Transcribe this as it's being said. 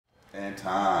And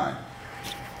time.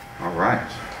 All right.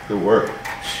 Good work.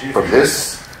 From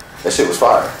this, that shit was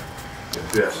fire.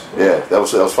 Yes. Yeah, that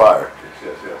was fire.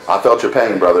 Yes. I felt your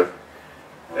pain, brother.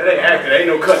 That ain't acting. There ain't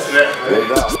no cuts in that. There you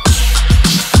go.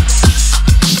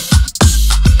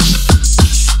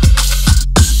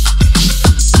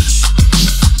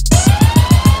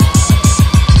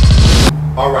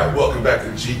 All right, welcome back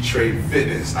to G-Trade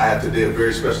Fitness. I have today a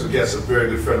very special guest, a very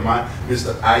good friend of mine.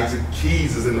 Mr. Isaac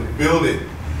Keys is in the building.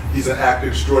 He's an actor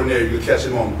extraordinary. You can catch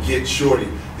him on Get Shorty.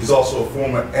 He's also a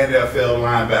former NFL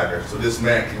linebacker, so this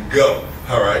man can go.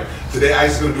 All right, today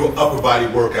Isaac's gonna do an upper body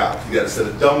workout. You got a set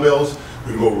of dumbbells.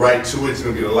 We're gonna go right to it. It's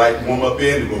gonna get a light warm up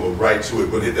in. We're gonna go right to it.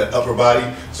 We're gonna hit that upper body.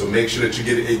 So make sure that you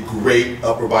get a great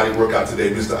upper body workout today.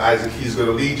 Mr. Isaac Keys is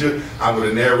gonna lead you. I'm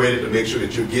gonna narrate it to make sure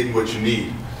that you're getting what you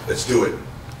need. Let's do it.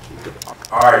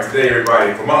 Alright, today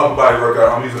everybody, for my upper body workout,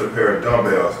 I'm using a pair of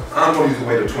dumbbells. I'm going to use a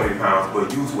weight of 20 pounds,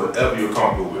 but use whatever you're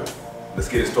comfortable with. Let's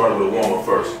get it started with a warm-up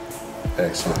first.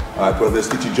 Excellent. All right, brother, let's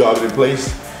get you jogging in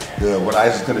place. What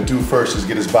Isaac's gonna do first is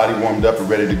get his body warmed up and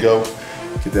ready to go.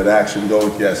 Get that action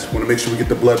going. Yes, wanna make sure we get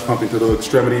the blood pumping to the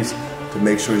extremities to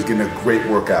make sure he's getting a great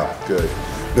workout. Good.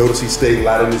 Notice he's staying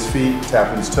light on his feet,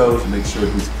 tapping his toes, and make sure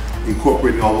he's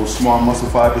incorporating all those small muscle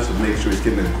fibers to make sure he's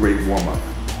getting a great warm-up.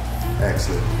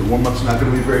 Excellent. The warm-up's not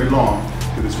going to be very long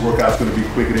because this workout's going to be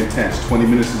quick and intense. 20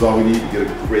 minutes is all we need to get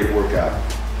a great workout.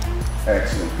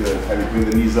 Excellent. Good. Have you bring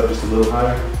the knees up just a little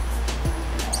higher?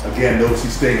 Again, notice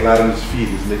he's staying light on his feet.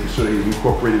 He's making sure that he's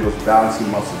incorporating those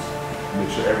balancing muscles. Make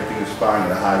sure everything is firing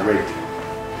at a high rate.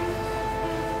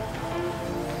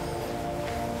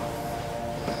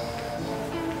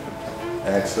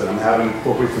 Excellent. I'm having to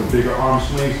incorporate some bigger arm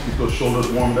swings. Keep those shoulders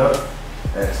warmed up.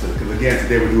 Excellent, because again,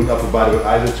 today we're doing upper body with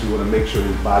Isaac, so we want to make sure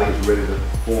his body is ready to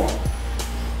perform.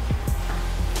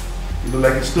 You look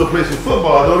like he still plays some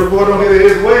football, though. The boy don't get it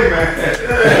his way, man.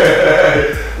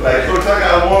 Like, Coach, I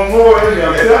got one more in me.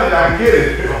 I'm telling you, I can get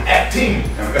it. At team.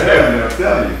 I'm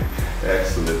telling you.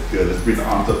 Excellent, good. Let's bring the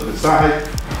arms up to the side.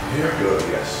 Here, good,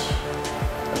 yes.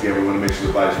 Again, we want to make sure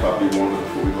the body's properly warmed up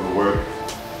before we go to work.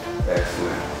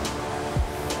 Excellent.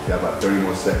 Got about 30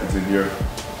 more seconds in here.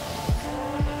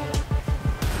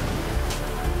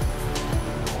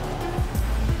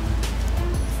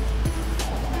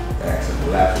 Excellent.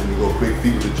 Last one, we go quick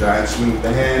feet with a giant swing with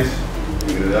the hands.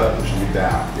 Bring it up, pushing it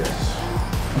down. Yes.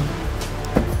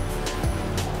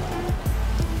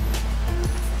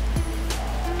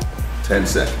 Ten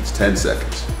seconds. 10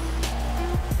 seconds.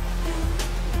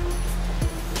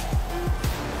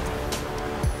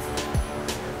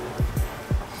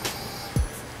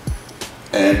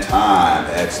 And time.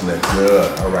 Excellent.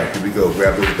 Good. All right, here we go.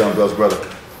 Grab those dumbbells, brother.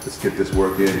 Let's get this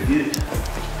work in.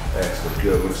 Excellent,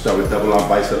 good. We're gonna start with double arm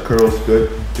bicep curls, good.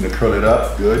 Gonna curl it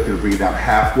up, good. Gonna bring it down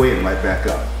halfway and right back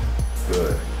up,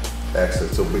 good.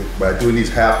 Excellent, so by doing these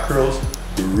half curls,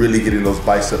 you're really getting those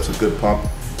biceps a good pump,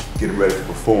 getting ready to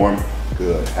perform,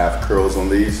 good. Half curls on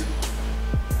these.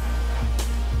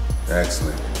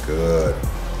 Excellent, good.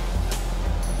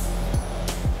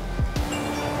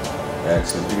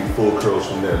 Excellent, give me full curls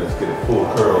from there. Let's get it, full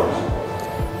curls.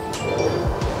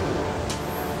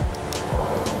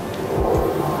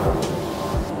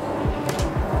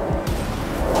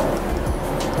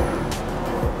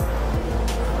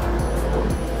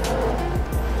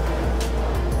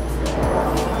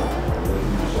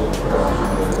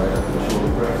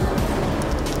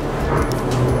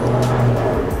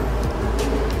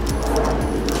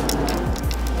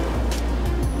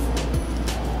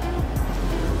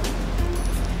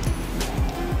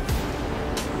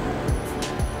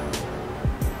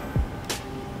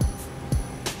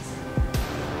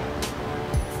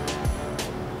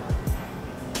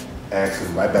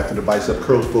 Excellent, right back to the bicep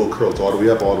curls, full curls, all the way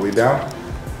up, all the way down.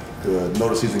 Good,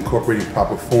 notice he's incorporating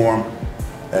proper form.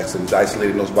 Excellent, he's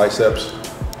isolating those biceps.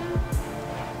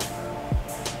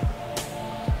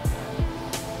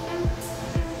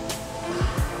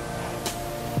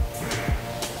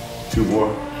 Two more,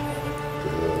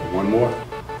 good, one more.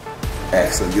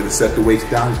 Excellent, gonna set the weights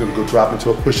down. He's gonna go drop into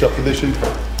a push-up position.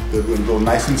 We're gonna go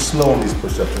nice and slow on these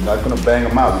push-ups. We're not gonna bang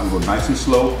them out. We're gonna go nice and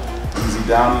slow. Easy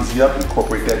down, easy up,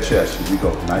 incorporate that chest. Here we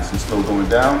go. Nice and slow going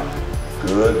down.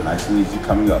 Good. Nice and easy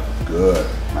coming up. Good.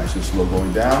 Nice and slow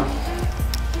going down.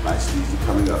 Nice and easy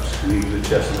coming up. Squeeze the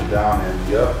chest and the down and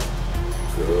the up.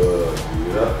 Good.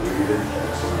 Breathe up, breathe in.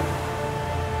 Excellent.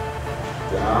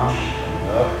 Down, and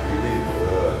up, breathe in.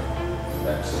 Good.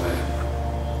 Excellent.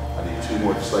 I need two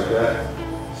more just like that.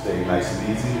 Stay nice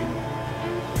and easy.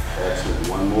 Excellent.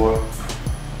 One more.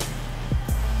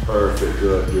 Perfect,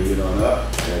 good. Bring it on up.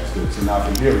 Excellent. So now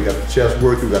from here, we got the chest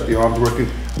working, we got the arms working.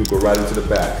 We go right into the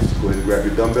back. So go ahead and grab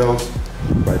your dumbbells.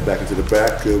 Right back into the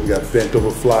back. Good. We got bent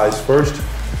over flies first.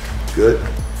 Good.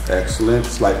 Excellent.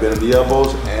 Slight bend of the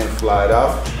elbows and fly it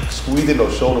out. Squeezing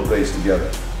those shoulder blades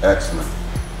together. Excellent.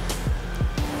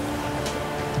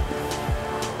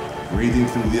 Breathing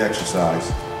through the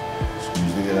exercise.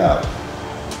 Squeezing it out.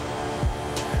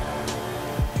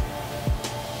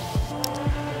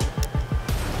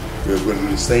 Good. We're going to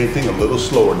do the same thing a little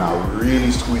slower now.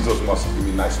 Really squeeze those muscles. Give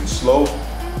me nice and slow.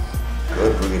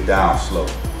 Good. Bring it down slow.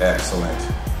 Excellent.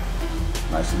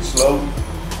 Nice and slow.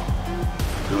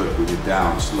 Good. Bring it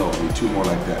down slow. Need 2 more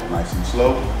like that. Nice and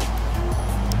slow.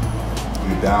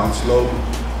 Bring it down slow.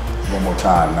 1 more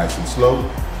time. Nice and slow.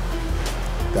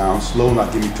 Down slow.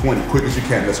 Now give me 20. Quick as you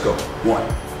can. Let's go.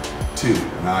 1, 2.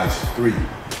 Nice. 3,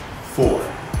 4,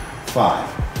 5,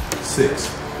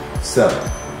 6,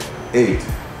 7, 8,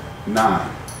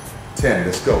 9, 10.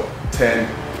 Let's go. 10,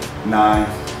 9,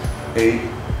 8,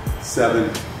 7,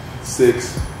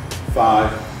 6,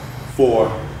 5,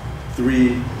 4,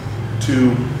 3,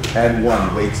 2, and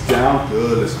 1. Weights down.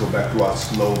 Good. Let's go back to our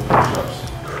slow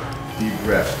push-ups. Deep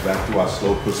breaths. Back to our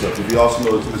slow push-ups. If you also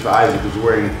notice, Mr. Isaac is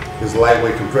wearing his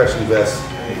lightweight compression vest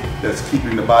that's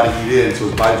keeping the body heat in, so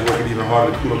his body's working even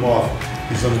harder to cool him off.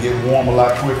 He's going to get warm a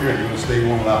lot quicker, and you're going to stay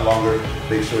warm a lot longer.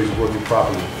 Make sure he's working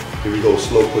properly. Here we go.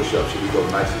 Slow push-ups. Here we go.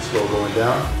 Nice and slow going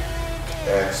down.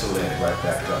 Excellent. Right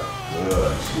back up.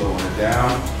 Good. Slowing it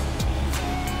down.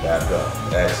 Back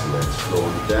up. Excellent.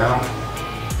 Slowing it down.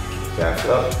 Back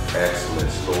up. Excellent.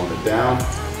 Slowing it down.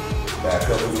 Back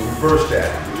up. And we reverse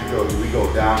that. Here we go. Here we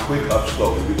go. Down quick. Up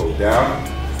slow. Here we go. Down.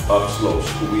 Up slow.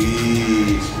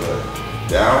 Squeeze. Good.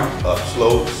 Down. Up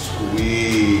slow.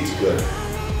 Squeeze. Good.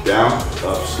 Down.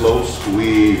 Up slow.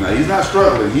 Squeeze. Now he's not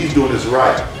struggling. He's doing this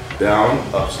right. Down.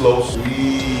 Up slow.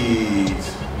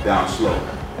 Squeeze. Down slow.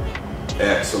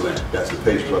 Excellent. That's the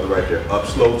pace, brother, right there. Up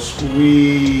slow,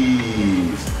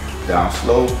 squeeze. Down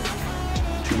slow.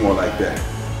 2 more like that.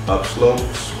 Up slow,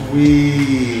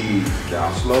 squeeze.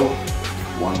 Down slow.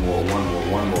 1 more, 1 more,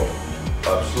 1 more.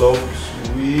 Up slow,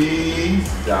 squeeze.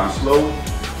 Down slow.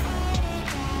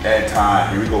 And time.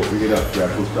 Here we go. Bring it up. Grab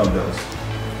those dumbbells.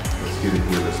 Let's get it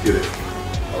here. Let's get it.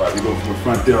 All right, we go from a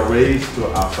front delt raise to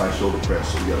an outside shoulder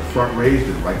press. So we got a front raise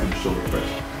and right to the shoulder press.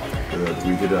 Good.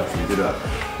 Breathe it up. Breathe it up.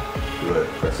 Good.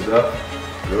 Press it up.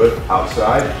 Good.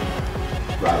 Outside.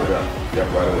 Drive it up. Yep,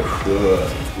 right away.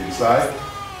 Good. Inside.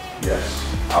 Yes.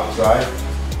 Outside.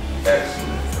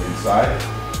 Excellent. Inside.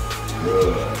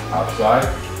 Good. Outside.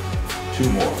 2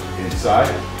 more.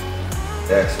 Inside.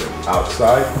 Excellent.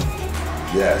 Outside.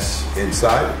 Yes.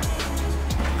 Inside.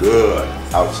 Good.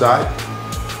 Outside.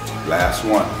 Last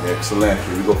one. Excellent.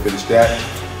 Here we go. Finish that.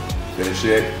 Finish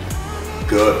it.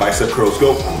 Good. Bicep curls.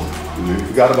 Go. We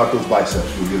forgot about those biceps.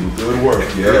 We're doing good work.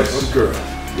 Yes. For the girls.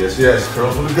 Yes, yes.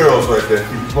 Curls for the girls right there.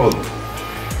 Keep it pulling.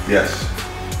 Yes.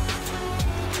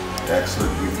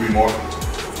 Excellent. Do 3 more.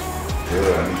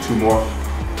 Good. I need 2 more.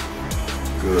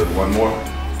 Good. 1 more.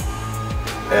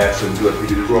 Excellent. Good. We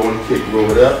did a row and kick. Roll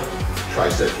it up.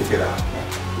 Tricep. Kick it out.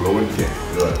 Roll and kick.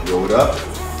 Good. Roll it up.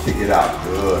 Kick it out.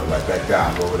 Good. Right back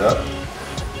down. Roll it up.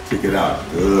 Kick it out.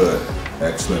 Good.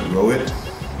 Excellent. Roll it.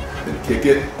 Then kick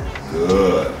it.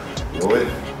 Good. Roll it,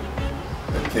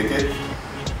 and kick it,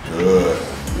 good.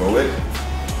 Roll it,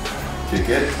 kick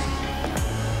it,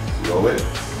 roll it,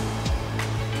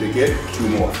 kick it, 2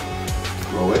 more.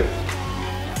 Roll it,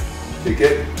 kick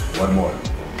it, 1 more.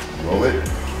 Roll it,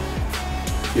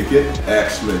 kick it,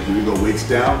 excellent. Here we go, weights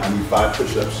down. I need 5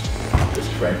 push-ups. Just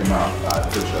crank them out,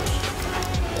 5 push-ups.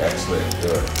 Excellent,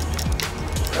 good.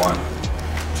 1,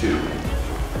 2,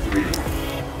 3,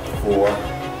 4,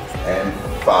 and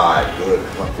 5. Good.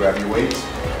 Come on, grab your weights.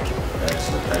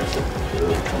 Excellent, excellent.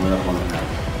 Good. Coming up on it now.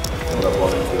 Coming up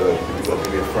on it. Good. Here we go.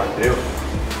 Give me a front dip.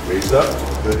 Raise up.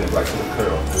 Good. Then right to the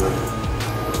curl. Good.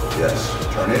 Yes.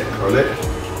 Turn it. Curl it.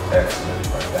 Excellent.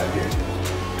 Right back in.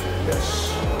 Yes.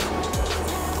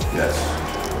 Yes.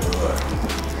 Good.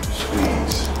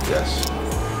 Squeeze. Yes.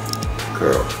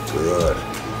 Curl. Good.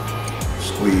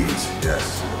 Squeeze. Yes.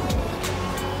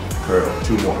 Curl.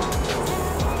 2 more.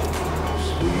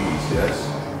 Squeeze. Yes.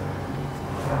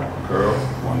 Curl,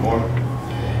 1 more.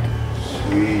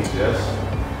 Squeeze, yes.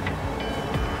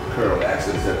 Curl,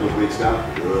 excellent. Set those weights down.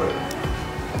 Good.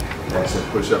 Excellent.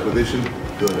 Push up position.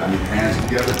 Good. I need hands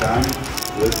together, diamond.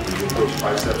 Good. You get those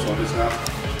triceps on this now.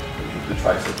 Keep the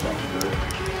triceps on. Good.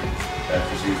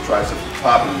 After you see the triceps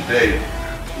popping today,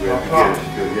 we're ready to get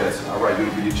it. Good, yes. All right,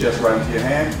 good. Get your chest right into your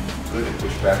hand. Good. And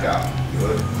push back out.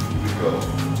 Good. Here we go.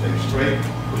 Take it straight.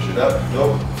 Push it up.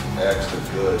 Go.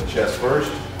 Excellent. Good. Chest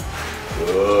first.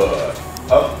 Good.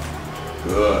 Up.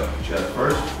 Good. Chest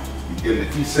first. You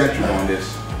get the eccentric on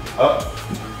this. Up.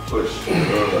 push.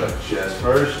 Good. Chest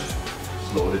first.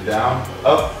 Slow it down.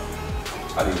 Up.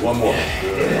 I need one more.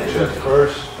 Good. Chest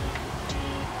first.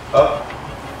 Up.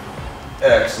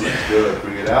 Excellent. Good.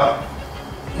 Bring it out.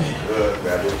 Good.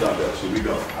 Grab those dumbbells. Here we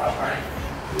go. All right.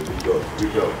 Here we go. Here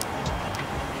we go.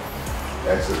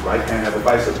 Excellent. Right hand have a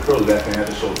bicep curl. Left hand have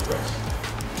a shoulder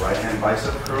press. Right hand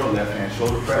bicep curl. Left hand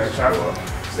shoulder press.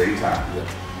 Same time.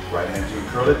 Right hand to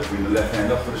curl it. Bring the left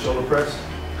hand up for the shoulder press.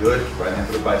 Good. Right hand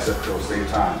for the bicep curl. Same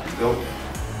time. Here we go.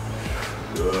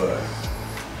 Good.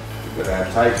 Keep that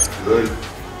ab tight. Good.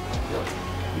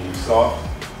 Knee soft.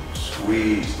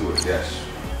 Squeeze to it. Yes.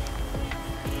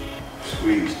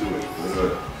 Squeeze to it.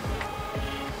 Good.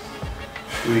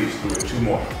 Squeeze to it. 2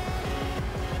 more.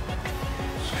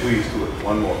 Squeeze to it.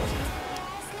 1 more.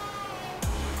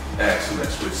 Excellent.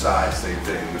 Switch sides. Same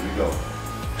thing. Here we go.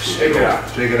 Shake it out.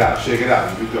 Shake it out. Shake it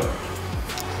out. Here we go.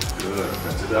 Good.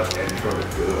 Press it up and curl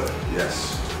it. Good.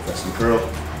 Yes. Press and curl.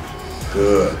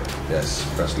 Good. Yes.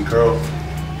 Press and curl.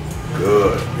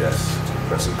 Good. Yes.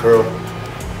 Press and curl.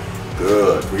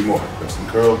 Good. 3 more. Press and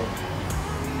curl.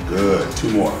 Good.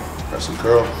 2 more. Press and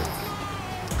curl.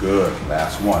 Good.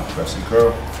 Last one. Press and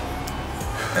curl.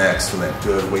 Excellent.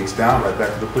 Good. Weights down. Right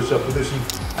back to the push-up position.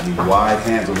 I need wide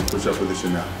hands on the push-up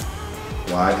position now.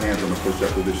 Wide hands on the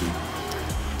push-up position.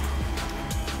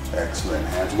 Excellent.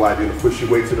 Hands wide. You're going to push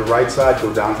your weight to the right side.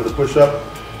 Go down to the push-up.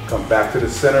 Come back to the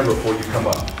center before you come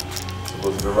up. So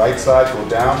go to the right side. Go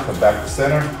down. Come back to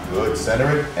center. Good.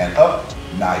 Center it. And up.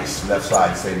 Nice. Left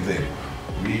side. Same thing.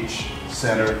 Reach.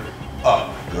 Center.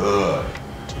 Up. Good.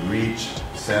 Reach.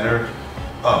 Center.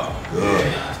 Up.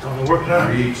 Good. Don't work now.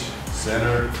 Reach.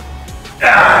 Center.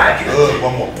 Good.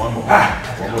 One more. One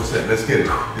more set. Let's get it.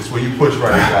 This is where you push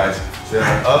right here, guys.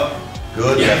 Center. Up.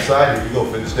 Good. Left side. Here we go.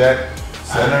 Finish that.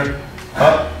 Center,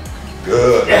 up,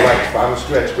 good. All right, final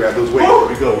stretch. Grab those weights. Here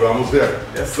we go. We're almost there.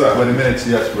 Yes, sir. 20 minutes.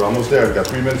 Yes, we're almost there. We've got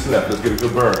 3 minutes left. Let's get a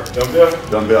good burn. Dumbbell?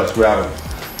 Dumbbells, grab them.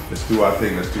 Let's do our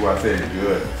thing. Let's do our thing.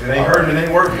 Good. It ain't hurting. It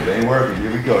ain't working. It ain't working.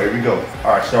 Here we go. Here we go.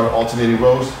 All right, start with alternating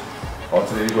rows.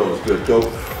 Alternating rows. Good. Go.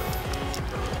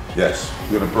 Yes.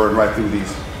 We're going to burn right through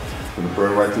these. We're going to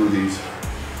burn right through these.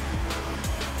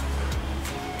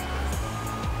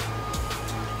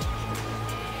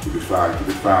 Keep it fine, keep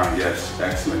it fine, yes,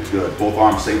 excellent, good. Both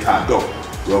arms, same time, go.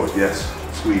 Row it, yes.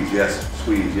 Squeeze, yes,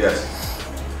 squeeze, yes.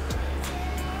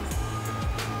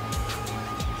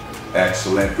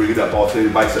 Excellent, bring it up,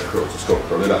 alternating bicep curls. Let's go,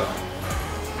 curl it up.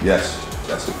 Yes,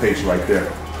 that's the pace right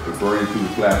there. We're burning through the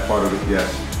flat part of it,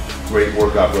 yes. Great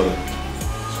workout, brother.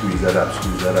 Squeeze that up,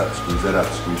 squeeze that up, squeeze that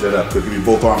up, squeeze that up. Good, give me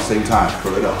both arms, same time,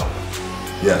 curl it up.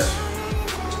 Yes,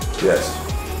 yes,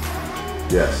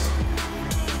 yes.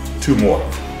 2 more.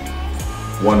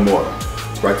 1 more.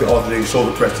 Right to alternating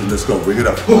shoulder presses. Let's go. Bring it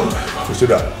up. Push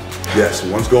it up. Yes.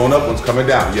 One's going up, one's coming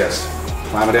down. Yes.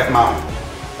 Climbing that mountain.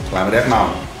 Climbing that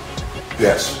mountain.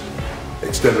 Yes.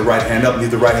 Extend the right hand up.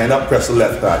 Leave the right hand up. Press the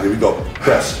left thigh. Here we go.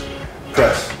 Press.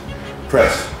 Press.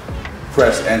 Press.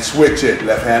 Press. And switch it.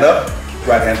 Left hand up.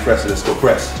 Right hand press it. Let's go.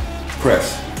 Press.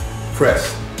 Press.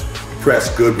 Press.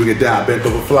 Press. Good. Bring it down. Bent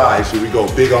over flies. Here we go.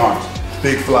 Big arms.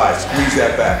 Big flies. Squeeze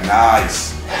that back.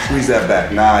 Nice. Squeeze that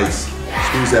back. Nice.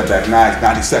 Squeeze that back. Nice.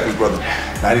 90 seconds, brother.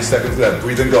 90 seconds left.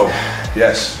 Breathe and go.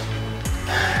 Yes.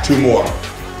 2 more.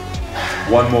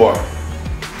 1 more.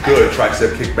 Good.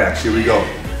 Tricep kickbacks. Here we go.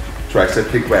 Tricep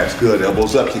kickbacks. Good.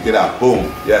 Elbows up. Kick it out.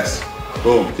 Boom. Yes.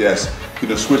 Boom. Yes. You're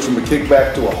going to switch from a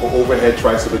kickback to a overhead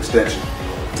tricep extension.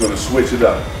 You're going to switch it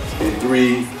up. In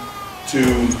 3, 2,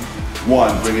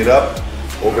 1. Bring it up.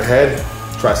 Overhead.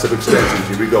 Tricep extensions.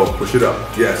 Here we go. Push it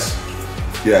up. Yes.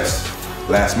 Yes.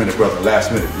 Last minute, brother.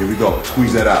 Last minute. Here we go.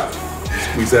 Squeeze that out.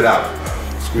 Squeeze that out.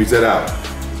 Squeeze that out.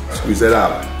 Squeeze that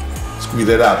out. Squeeze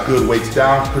that out. Good. Weights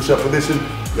down. Push up position.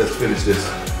 Let's finish this.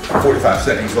 45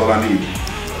 seconds is all I need.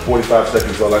 45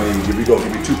 seconds is all I need. Here we go.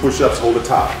 Give me 2 push-ups. Hold the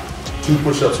top. 2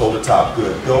 push-ups. Hold the top.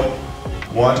 Good. Go.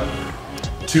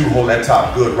 1, 2. Hold that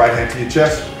top. Good. Right hand to your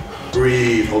chest.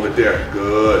 Breathe. Hold it there.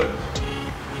 Good.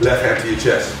 Left hand to your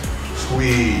chest.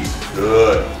 Squeeze.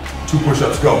 Good. 2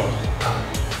 push-ups. Go.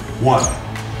 1,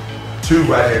 2,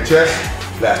 right hand chest.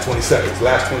 Last 20 seconds.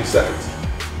 Last 20 seconds.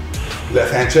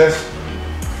 Left hand chest.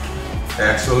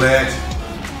 Excellent.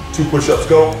 2 push-ups.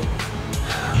 Go.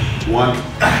 1,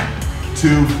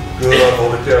 2. Good.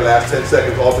 Hold it there. Last 10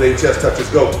 seconds. Alternating chest touches.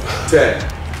 Go.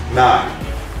 10, 9,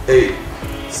 8,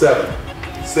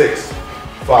 7, 6,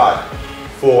 5,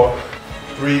 4,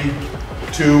 3,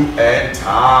 2, and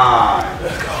time.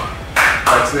 Let's go.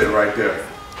 That's it right there.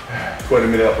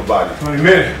 20-minute upper body. 20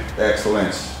 minutes.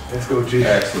 Excellence. Let's go, G.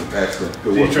 Excellent, excellent.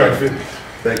 Good work. G-Track Fitness.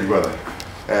 Thank you, brother.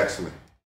 Excellent.